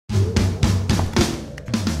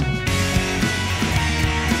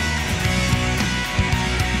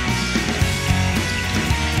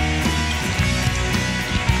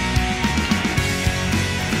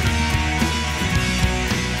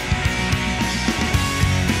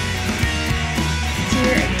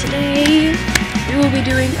today we will be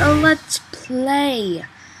doing a Let's Play.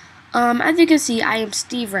 As you can see, I am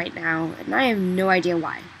Steve right now, and I have no idea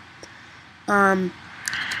why. I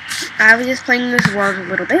was just playing this world a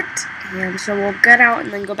little bit, and so we'll get out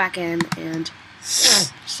and then go back in, and...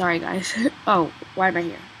 Sorry, guys. Oh, why am I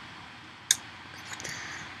here?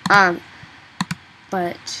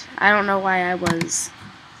 But I don't know why I was...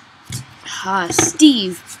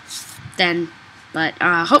 Steve then, but,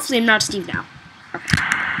 hopefully I'm not Steve now. Okay.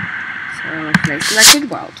 So, play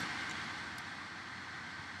selected world.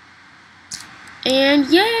 And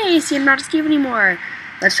yay! See, I'm not Steve anymore.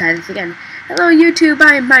 Let's try this again. Hello YouTube,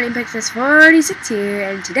 I am MightyPixis46 here,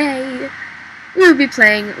 and today we will be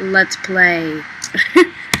playing Let's Play.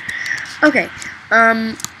 Okay,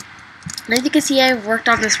 as you can see, I've worked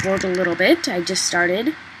on this world a little bit. I just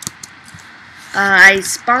started. I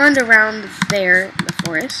spawned around there in the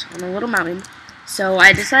forest on a little mountain, so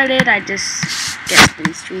I decided I'd just get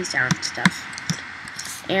these trees down and stuff.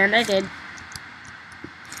 And I did.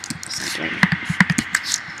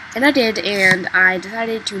 And I did, and I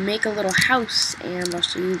decided to make a little house, and I'll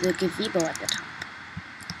show you the gazebo at the top.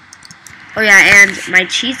 Oh yeah, and my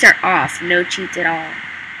cheats are off. No cheats at all.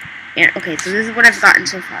 And okay, so this is what I've gotten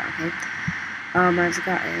so far, okay? I've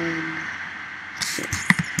gotten this.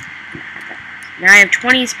 Now I have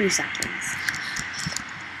 20 spruce saplings.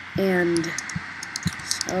 And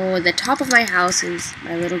so the top of my house is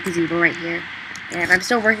my little gazebo right here. And I'm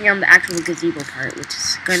still working on the actual gazebo part, which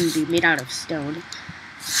is going to be made out of stone.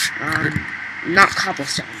 Not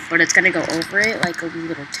cobblestone, but it's gonna go over it like a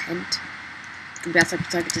little tent. That's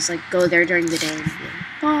like, so I could just like go there during the day and be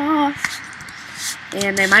like,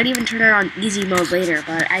 and I might even turn it on easy mode later,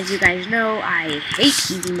 but as you guys know, I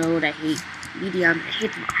hate easy mode, I hate medium, I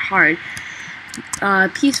hate hard.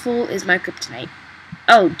 Peaceful is my kryptonite.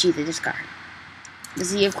 Oh, geez, I just got hurt.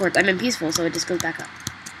 See, of course, I'm in peaceful, so it just goes back up.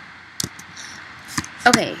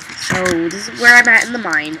 Okay, so this is where I'm at in the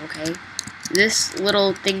mine, okay? This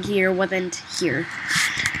little thing here wasn't here.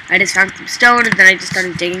 I just found some stone, and then I just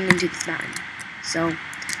started digging into this mountain. So,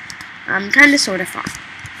 I'm kind of sort of fine.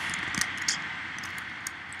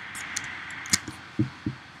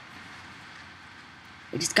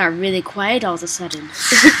 It just got really quiet all of a sudden.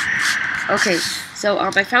 Okay, so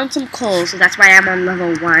I found some coal, so that's why I'm on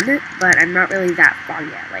level 1, but I'm not really that far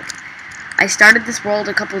yet. Like, I started this world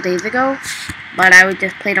a couple days ago, but I would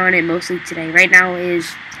just played on it mostly today. Right now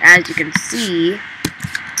is, as you can see,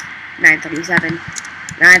 9:37.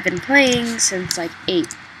 And I've been playing since like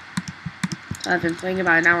 8. So I've been playing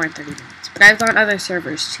about an hour and 30 minutes. But I've got other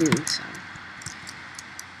servers too, so.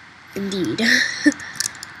 Indeed.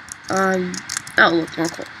 Oh, look, more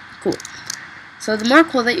coal. Cool. So the more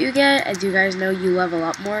coal that you get, as you guys know, you level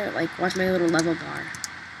up more. Like, watch my little level bar.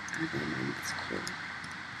 Oh, never mind, it's cool.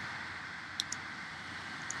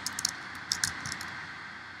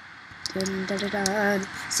 Dun, dun, dun, dun.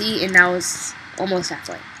 See, and now it's almost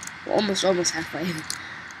halfway. Well, almost halfway.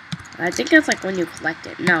 I think that's like when you collect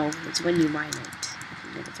it. No, it's when you mine it.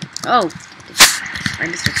 Oh, I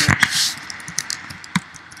missed it.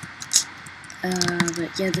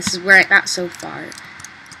 But yeah, this is where I'm at so far.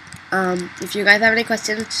 If you guys have any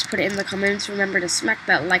questions, just put it in the comments. Remember to smack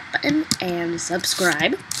that like button and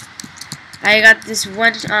subscribe. I got this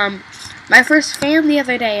one, my first fan the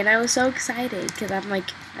other day, and I was so excited because I'm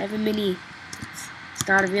like, I have a mini, it's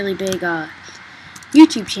not a really big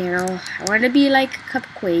YouTube channel. I want to be like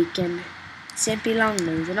Cupquake and Stampy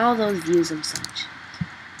Longnose and all those views and such.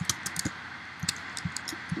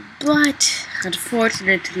 But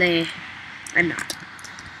unfortunately, I'm not.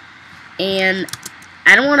 And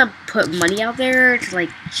I don't want to put money out there to like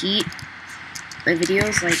cheat my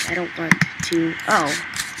videos. Like, I don't want to.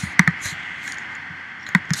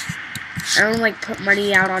 I don't like put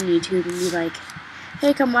money out on YouTube and be like,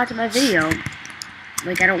 hey, come watch my video.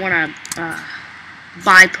 Like, I don't want to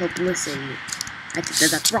buy publicity. I think that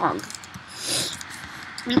that's wrong.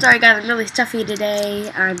 I'm sorry guys, I'm really stuffy today.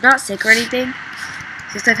 I'm not sick or anything.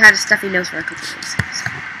 Just I've had a stuffy nose for a couple days. So,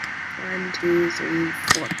 1, 2, 3,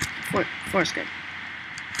 4. 4 is good.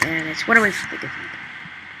 And it's one away from the good food.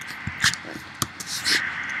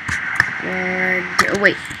 1, 2, oh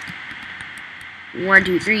wait. 1,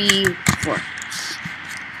 2, 3, 4.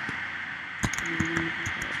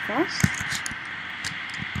 Across.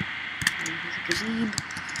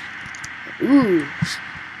 Ooh.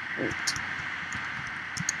 Wait.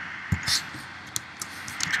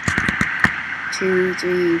 2,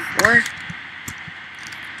 3, 4.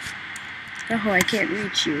 Oh, I can't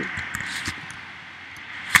reach you.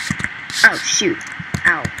 Oh, shoot.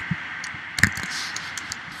 Ow.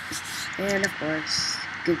 And of course,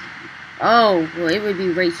 good. Oh, well, it would be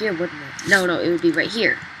right here, wouldn't it? No, it would be right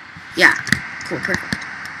here. Yeah, cool, perfect.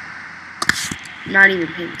 I'm not even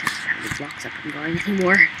paying attention to how many blocks up I'm going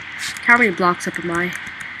anymore. How many blocks up am I?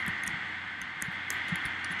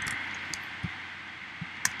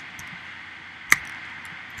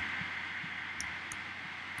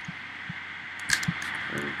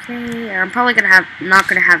 Okay, I'm probably not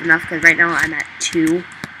gonna have enough because right now I'm at 2.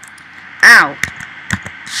 Ow!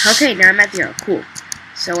 Okay, now I'm at 0. Cool.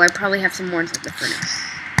 So I probably have some more inside the furnace.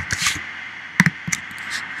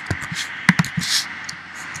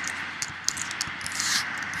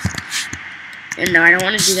 And no, I don't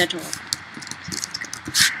want to do that to all.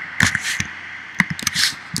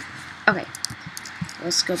 Okay,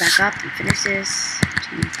 let's go back up and finish this.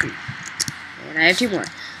 2, 3. And I have 2 more.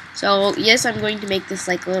 So, yes, I'm going to make this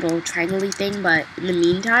like a little triangle-y thing, but in the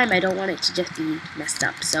meantime, I don't want it to just be messed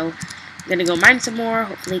up. So, I'm going to go mine some more,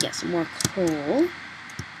 hopefully get some more coal.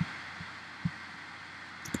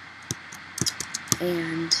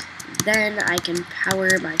 And then I can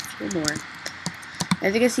power my fuel more.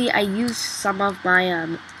 As you can see, I used some of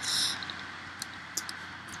my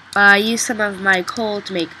coal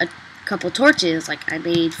to make a couple torches. Like I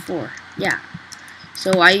made 4. Yeah.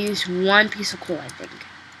 So I used 1 piece of coal, I think,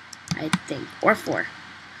 or 4.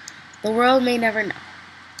 The world may never know.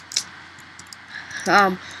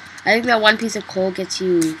 I think that 1 piece of coal gets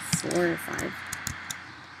you 4 or 5.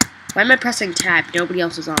 Why am I pressing tab? Nobody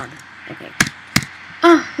else is on. Okay.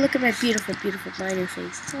 Oh, look at my beautiful, beautiful miner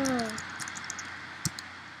face. Oh.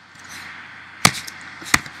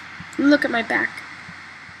 Look at my back.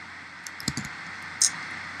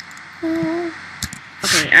 Oh.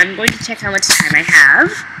 Okay, I'm going to check how much time I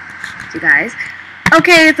have. You guys.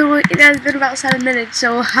 Okay, it has been about 7 minutes,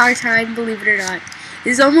 so our time, believe it or not,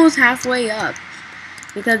 is almost halfway up.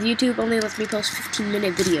 Because YouTube only lets me post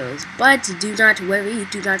 15-minute videos. But do not worry,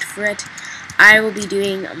 do not fret. I will be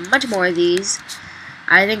doing much more of these.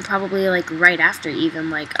 I think probably like right after even.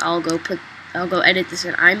 Like I'll go edit this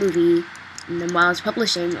in iMovie, and then while it's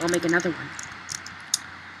publishing, I'll make another one.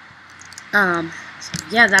 So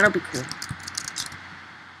yeah, that'll be cool.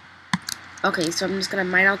 Okay, so I'm just gonna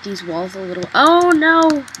mine out these walls a little. Oh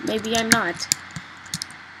no! Maybe I'm not.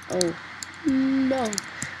 Oh no,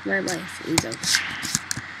 my life is over.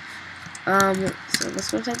 So let's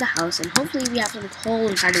go inside the house, and hopefully we have some coal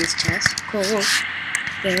inside of this chest. Coal.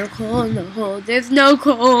 There's coal in the hole. There's no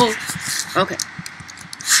coal. Okay.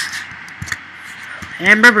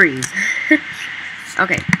 Amber breeze.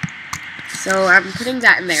 Okay. So I'm putting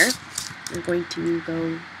that in there. I'm going to go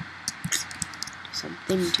do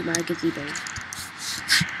something to my gazebo.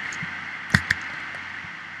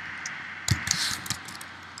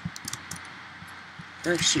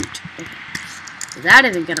 Oh shoot. Okay. That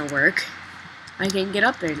isn't gonna work. I can get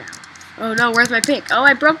up there now. Oh no, where's my pick? Oh,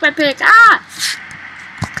 I broke my pick. Ah!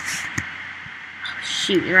 Oh,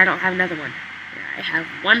 shoot, and I don't have another one. I have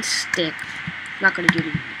 1 stick. Not gonna do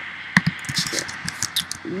anything. Here.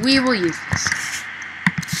 We will use this.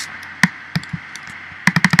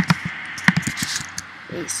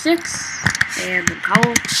 A 6 and the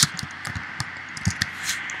coal.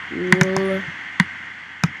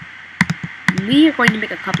 We are going to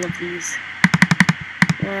make a couple of these.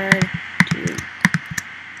 1, 2.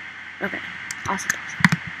 Okay, awesome.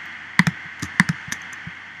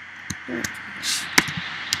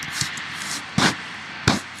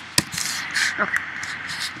 Okay.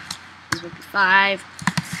 This will be 5.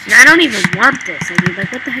 And I don't even want this. I mean,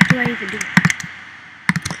 like, what the heck do I even do?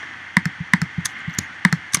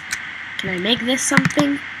 Can I make this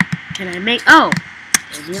something? Can I make... Oh!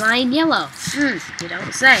 Dandelion yellow. You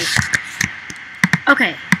don't say.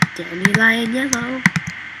 Okay. Dandelion yellow.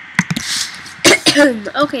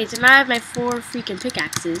 Okay, so now I have my 4 freaking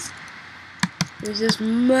pickaxes. This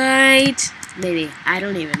might... Maybe. I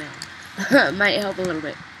don't even know. Might help a little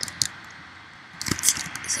bit.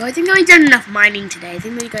 So I think I've done enough mining today. I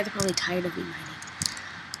think that you guys are probably tired of me mining.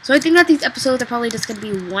 So I think that these episodes are probably just going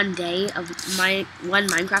to be 1 day of one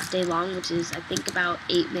Minecraft day long, which is, I think, about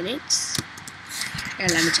 8 minutes. Here,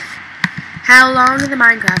 let me check. How long is the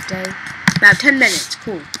Minecraft day? About 10 minutes.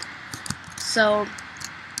 Cool. So,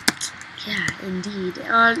 yeah, indeed.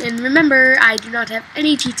 And remember, I do not have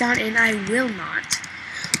any cheats on, and I will not.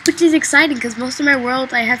 Which is exciting, because most of my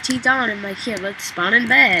world I have cheats on, and like, here, let's spawn in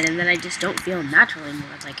bed, and then I just don't feel natural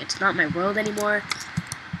anymore. Like, it's not my world anymore.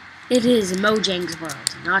 It is Mojang's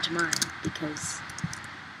world, not mine, because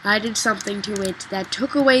I did something to it that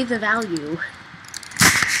took away the value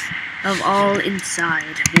of all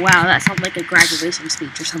inside. Wow, that sounds like a graduation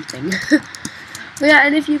speech or something. But yeah,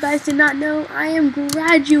 and if you guys did not know, I am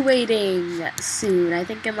graduating soon. I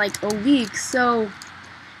think in like a week, so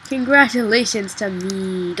Congratulations to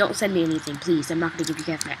me. Don't send me anything, please. I'm not going to give you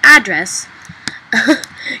guys my address.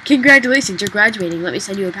 Congratulations, you're graduating. Let me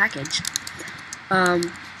send you a package. I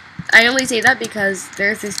only say that because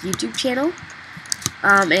there's this YouTube channel,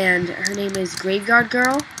 and her name is Graveyard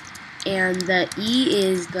Girl, and the E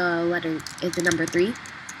is the number 3.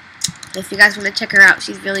 If you guys want to check her out,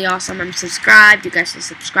 she's really awesome. I'm subscribed. You guys should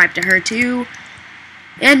subscribe to her too.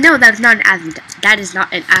 And no, that is not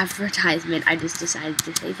an advertisement. I just decided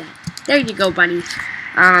to say that. There you go, Bunny.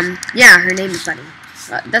 Yeah, her name is Bunny.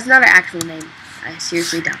 That's not her actual name. I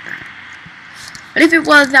seriously doubt that. But if it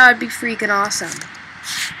was, that would be freaking awesome.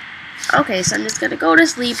 Okay, so I'm just gonna go to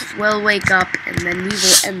sleep. We'll wake up, and then we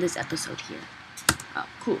will end this episode here. Oh,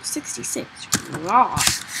 cool. 66. Raw.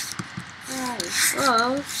 Nice.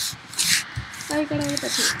 Oh. I got out of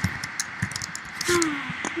bed too. Oh,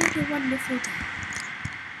 what a wonderful day.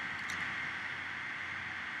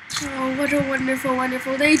 Oh, what a wonderful,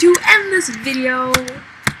 wonderful day to end this video.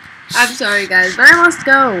 I'm sorry, guys, but I must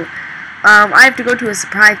go. I have to go to a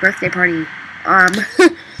surprise birthday party.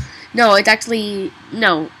 No, it's actually,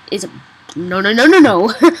 no. It's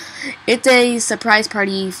no. It's a surprise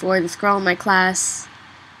party for this girl in my class.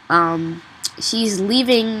 She's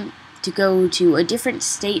leaving to go to a different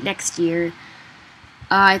state next year.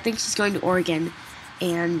 I think she's going to Oregon,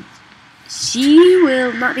 and she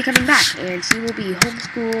will not be coming back, and she will be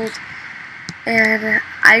homeschooled, and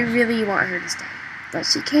I really want her to stay, but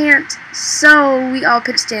she can't, so we all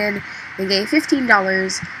pitched in and gave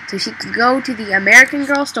 $15 so she could go to the American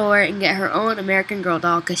Girl store and get her own American Girl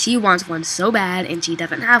doll, because she wants one so bad, and she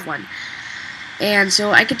doesn't have one. And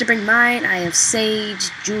so I get to bring mine. I have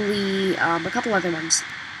Sage, Julie, a couple other ones.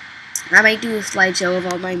 I might do a slideshow of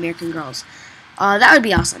all my American Girls. That would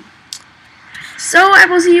be awesome. So I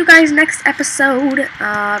will see you guys next episode.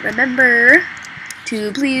 Remember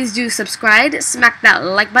to please do subscribe, smack that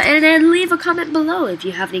like button, and leave a comment below if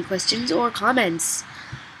you have any questions or comments.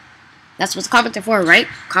 That's what comments are for, right?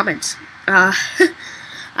 Comments. I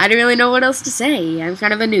don't really know what else to say. I'm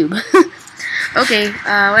kind of a noob. Okay,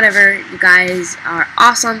 whatever. You guys are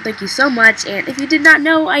awesome. Thank you so much. And if you did not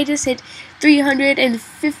know, I just hit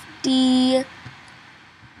 350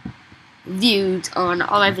 views on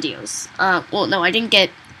all my videos. Well, no, I didn't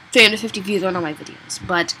get 350 views on all my videos,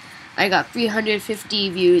 but I got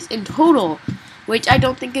 350 views in total, which I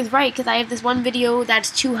don't think is right, because I have this one video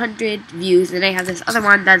that's 200 views, and I have this other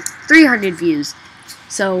one that's 300 views.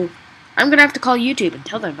 So I'm gonna have to call YouTube and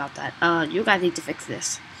tell them about that. You guys need to fix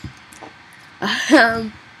this.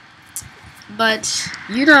 But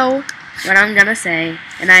you know what I'm gonna say,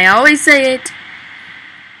 and I always say it.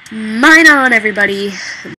 Mine on, everybody.